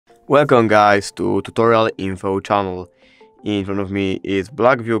Welcome guys to tutorial info channel. In front of me is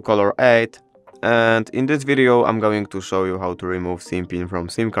Blackview Color 8, and in this video I'm going to show you how to remove SIM pin from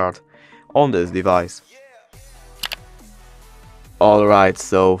SIM card on this device. Alright,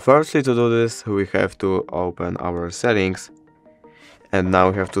 so firstly to do this we have to open our settings, and now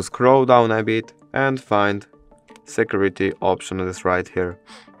we have to scroll down a bit and find security option that is right here.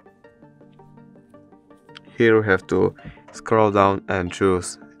 Here we have to scroll down and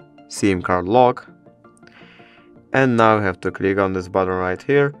choose SIM card lock, and now we have to click on this button right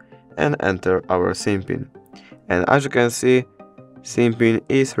here and enter our SIM pin. And as you can see, SIM pin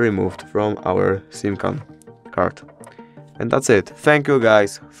is removed from our SIM card. And that's it. Thank you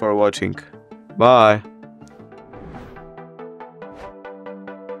guys for watching. Bye.